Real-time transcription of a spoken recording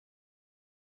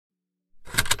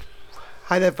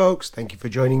Hi there folks, thank you for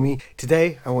joining me.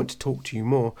 Today I want to talk to you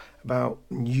more about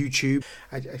YouTube.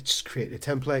 I just created a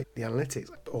template, the analytics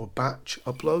or batch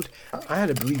upload. I had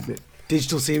a bereavement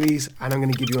digital series and I'm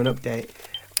going to give you an update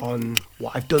on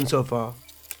what I've done so far.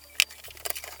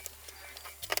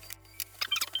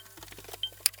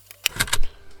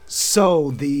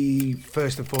 So the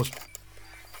first and foremost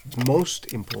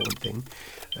most important thing,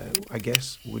 I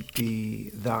guess, would be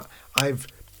that I've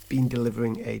been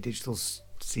delivering a digital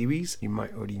series you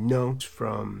might already know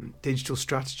from digital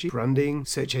strategy, branding,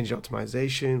 search engine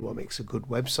optimization, what makes a good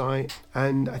website,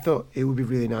 and I thought it would be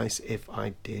really nice if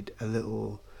I made a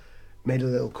little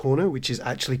corner, which is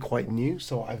actually quite new.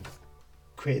 So I've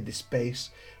created this space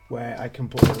where I can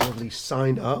put a lovely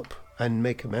sign up and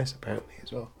make a mess apparently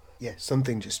as well. Yeah,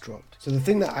 something just dropped. So the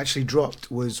thing that actually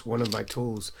dropped was one of my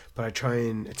tools, but I try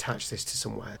and attach this to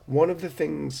somewhere. One of the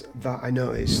things that I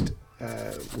noticed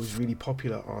was really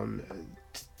popular on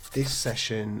this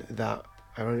session, that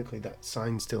ironically that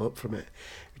sign's still up from it,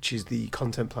 which is the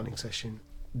content planning session.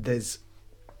 There's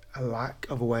a lack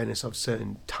of awareness of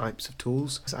certain types of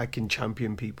tools. I can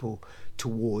champion people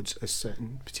towards a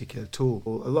certain particular tool.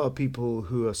 A lot of people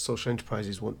who are social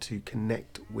enterprises want to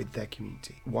connect with their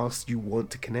community. Whilst you want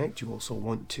to connect, you also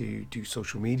want to do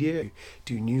social media,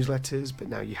 do newsletters, but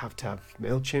now you have to have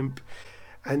MailChimp.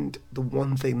 And the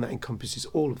one thing that encompasses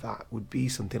all of that would be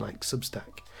something like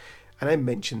Substack. And I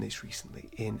mentioned this recently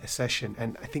in a session,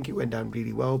 and I think it went down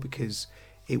really well because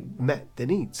it met the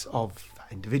needs of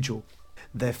that individual.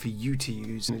 There for you to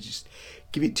use, and I just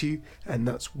give it to you, and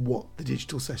that's what the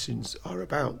digital sessions are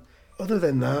about. Other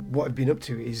than that, what I've been up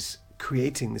to is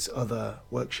creating this other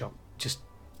workshop, just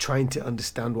trying to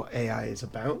understand what AI is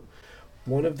about.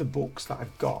 One of the books that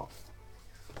I've got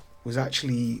was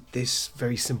actually this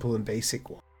very simple and basic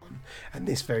one, and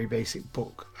this very basic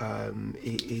book,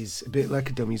 it is a bit like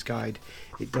a dummy's guide.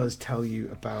 It does tell you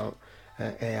about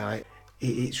AI.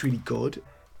 It's really good,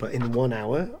 but in 1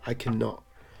 hour I cannot.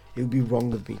 It would be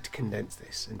wrong of me to condense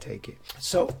this and take it.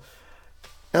 So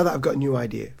now that I've got a new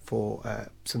idea for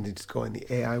something to go in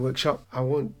the AI workshop, I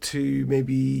want to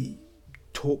maybe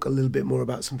talk a little bit more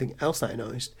about something else that I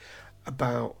noticed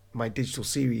about my digital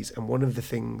series, and one of the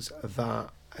things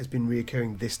that has been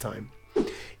reoccurring this time.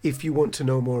 If you want to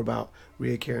know more about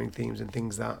reoccurring themes and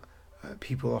things that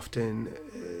people often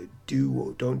do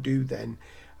or don't do, then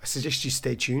I suggest you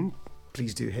stay tuned.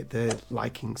 Please do hit the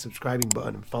liking, subscribing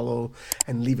button and follow,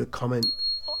 and leave a comment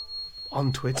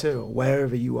on Twitter or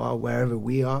wherever you are, wherever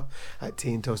we are at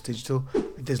Tea and Toast Digital.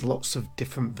 There's lots of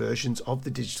different versions of the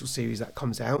digital series that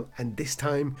comes out, and this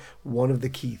time one of the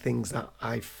key things that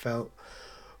I felt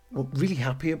really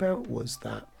happy about was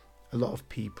that a lot of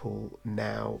people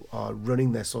now are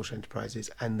running their social enterprises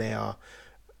and they are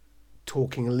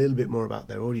talking a little bit more about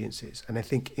their audiences. And I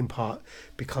think in part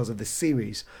because of the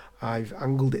series, I've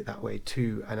angled it that way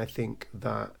too. And I think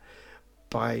that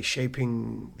by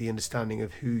shaping the understanding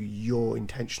of who your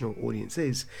intentional audience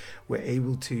is, we're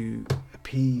able to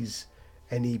appease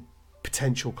any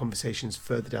potential conversations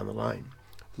further down the line.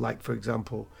 Like, for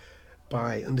example,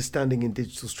 by understanding in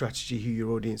digital strategy who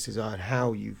your audiences are and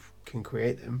how you can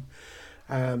create them,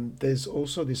 there's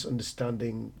also this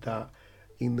understanding that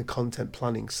in the content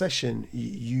planning session,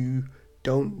 you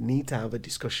don't need to have a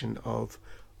discussion of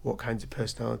what kinds of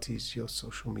personalities your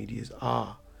social medias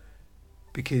are,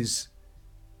 because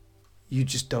you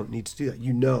just don't need to do that.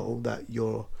 You know that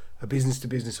you're a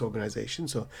business-to-business organization,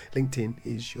 so LinkedIn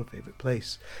is your favorite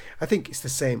place. I think it's the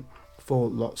same for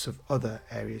lots of other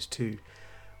areas too.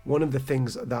 One of the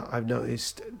things that I've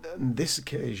noticed on this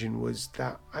occasion was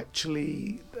that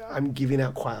actually I'm giving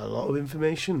out quite a lot of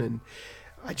information, and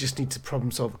I just need to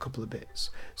problem solve a couple of bits.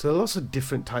 So there are lots of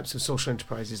different types of social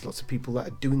enterprises, lots of people that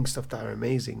are doing stuff that are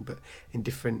amazing, but in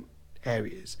different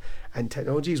areas. And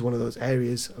technology is one of those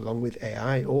areas, along with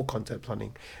AI or content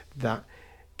planning, that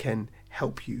can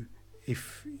help you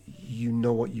if you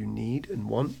know what you need and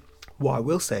want. What I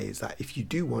will say is that if you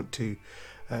do want to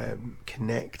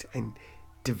connect and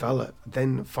develop,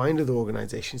 then find other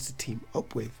organizations to team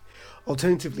up with.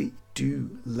 Alternatively,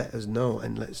 do let us know,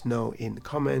 and let us know in the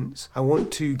comments. I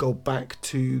want to go back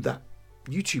to that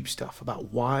YouTube stuff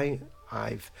about why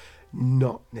I've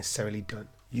not necessarily done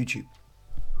YouTube.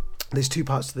 There's two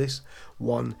parts to this.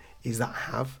 One is that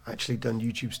I have actually done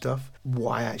YouTube stuff.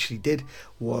 What I actually did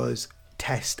was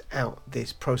test out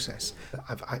this process.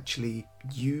 I've actually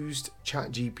used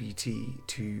ChatGPT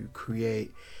to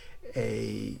create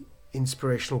a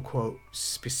inspirational quote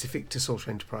specific to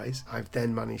social enterprise. I've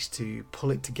then managed to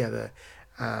pull it together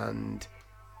and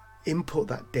input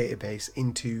that database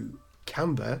into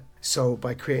Canva So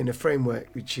by creating a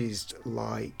framework which is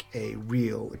like a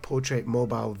portrait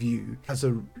mobile view as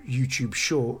a YouTube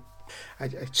short, I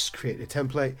just created a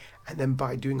template, and then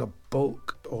by doing a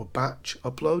bulk or batch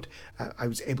upload, I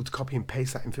was able to copy and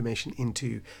paste that information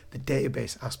into the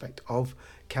database aspect of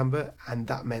Canva, and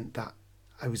that meant that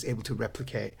I was able to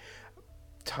replicate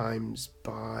times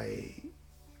by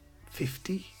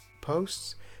 50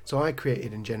 posts. So I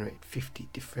created and generated 50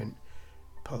 different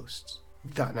posts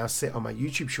that now sit on my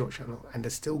YouTube short channel, and they're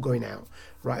still going out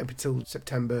right up until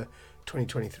September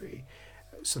 2023.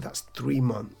 So that's 3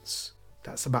 months.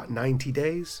 That's about 90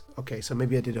 days. Okay, so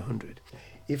maybe I did 100.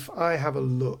 If I have a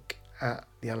look at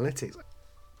the analytics,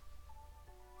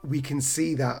 we can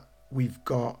see that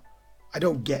I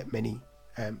don't get many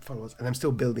followers, and I'm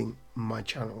still building my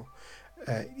channel.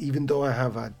 Even though I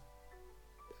have had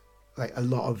like a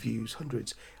lot of views,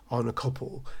 hundreds on a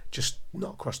couple, just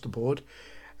not across the board.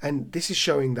 And this is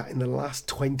showing that in the last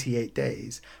 28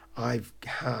 days, I've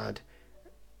had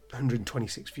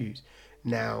 126 views.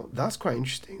 Now, that's quite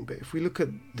interesting, but if we look at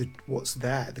what's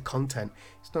there, the content,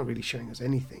 it's not really showing us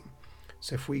anything.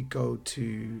 So if we go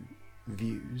to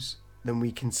views, then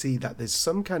we can see that there's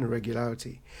some kind of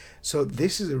regularity. So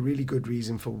this is a really good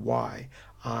reason for why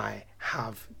I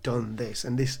have done this,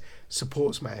 and this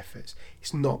supports my efforts.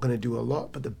 It's not going to do a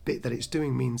lot, but the bit that it's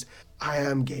doing means I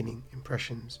am gaining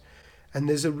impressions. And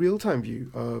there's a real-time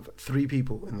view of 3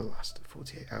 people in the last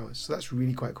 48 hours. So that's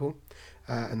really quite cool.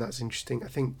 And that's interesting. I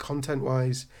think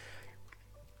content-wise,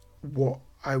 what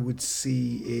I would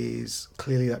see is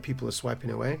clearly that people are swiping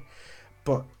away.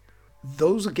 But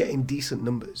those are getting decent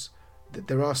numbers.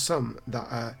 There are some that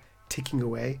are ticking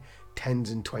away,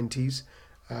 10s and 20s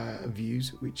views,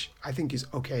 which I think is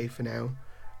okay for now.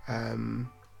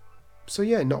 So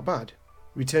yeah, not bad.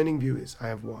 Returning viewers, I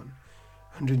have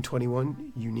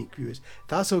 121 unique viewers.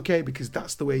 That's okay, because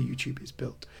that's the way YouTube is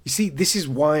built. You see, this is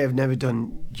why I've never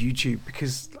done YouTube,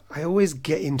 because I always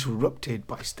get interrupted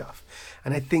by stuff.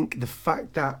 And I think the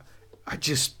fact that I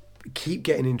just keep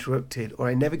getting interrupted, or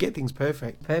I never get things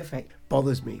perfect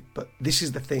bothers me. But this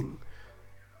is the thing.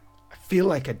 I feel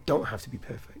like I don't have to be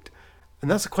perfect. And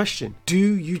that's a question.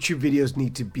 Do YouTube videos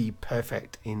need to be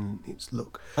perfect in its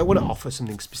look? I want to offer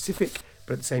something specific,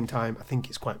 but at the same time, I think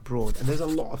it's quite broad. And there's a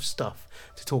lot of stuff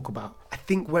to talk about. I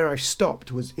think where I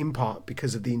stopped was in part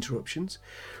because of the interruptions,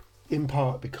 in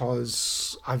part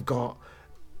because I've got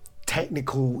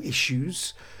technical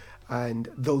issues, and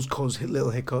those cause little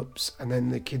hiccups, and then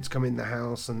the kids come in the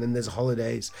house, and then there's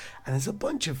holidays, and there's a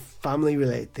bunch of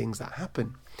family-related things that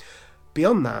happen.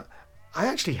 Beyond that, I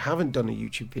actually haven't done a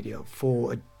YouTube video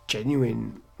for a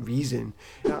genuine reason.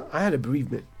 I had a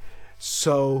bereavement.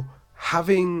 So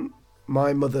having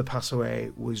my mother pass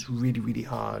away was really, really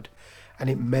hard, and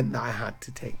it meant that I had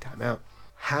to take time out.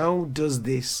 How does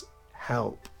this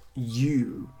help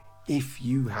you if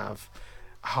you have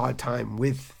a hard time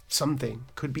with something?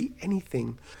 Could be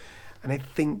anything. And I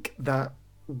think that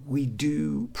we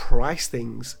do price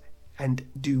things and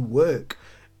do work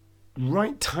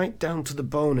right tight down to the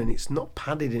bone, and it's not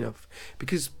padded enough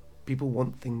because people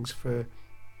want things for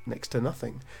next to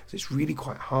nothing. So it's really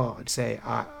quite hard to say,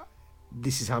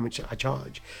 this is how much I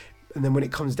charge. And then when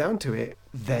it comes down to it,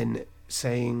 then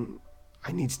saying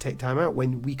I need to take time out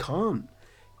when we can't,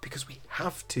 because we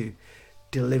have to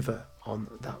deliver on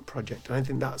that project. And I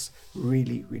think that's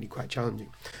really, really quite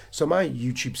challenging. So my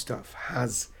YouTube stuff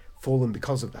has fallen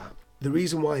because of that. The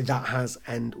reason why that has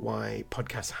and why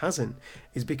podcast hasn't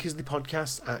is because the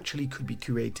podcast actually could be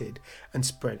curated and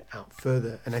spread out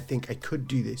further. And I think I could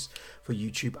do this for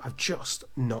YouTube. I've just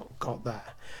not got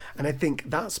there. And I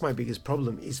think that's my biggest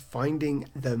problem, is finding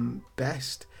the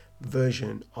best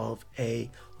version of a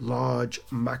large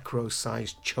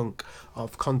macro-sized chunk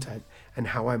of content and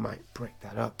how I might break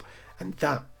that up. And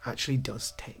that actually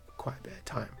does take quite a bit of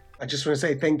time. I just want to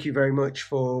say thank you very much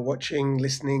for watching,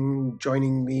 listening,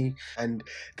 joining me. And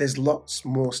there's lots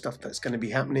more stuff that's going to be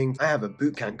happening. I have a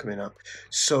bootcamp coming up.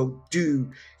 So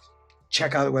do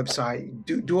check out the website,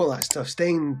 do all that stuff. Stay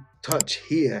in touch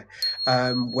here,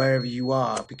 wherever you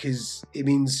are, because it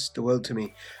means the world to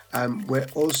me. We're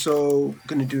also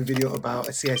going to do a video about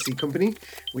a CIC company,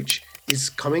 which is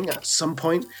coming at some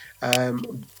point.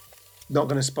 Not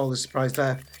going to spoil the surprise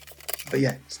there. But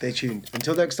yeah, stay tuned.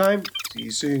 Until next time, see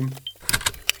you soon.